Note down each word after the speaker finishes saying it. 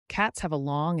Cats have a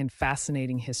long and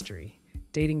fascinating history,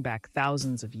 dating back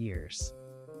thousands of years.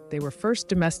 They were first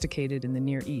domesticated in the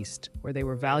Near East, where they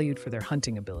were valued for their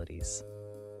hunting abilities.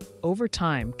 Over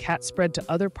time, cats spread to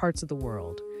other parts of the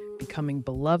world, becoming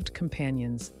beloved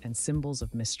companions and symbols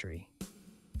of mystery.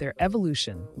 Their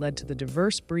evolution led to the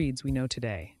diverse breeds we know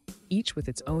today, each with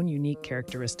its own unique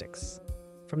characteristics.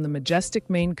 From the majestic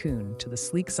Maine Coon to the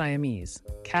sleek Siamese,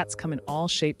 cats come in all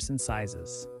shapes and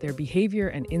sizes. Their behavior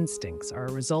and instincts are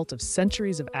a result of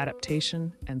centuries of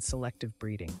adaptation and selective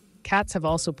breeding. Cats have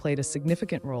also played a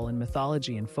significant role in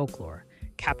mythology and folklore,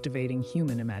 captivating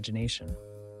human imagination.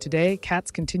 Today,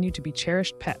 cats continue to be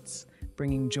cherished pets,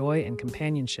 bringing joy and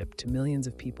companionship to millions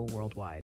of people worldwide.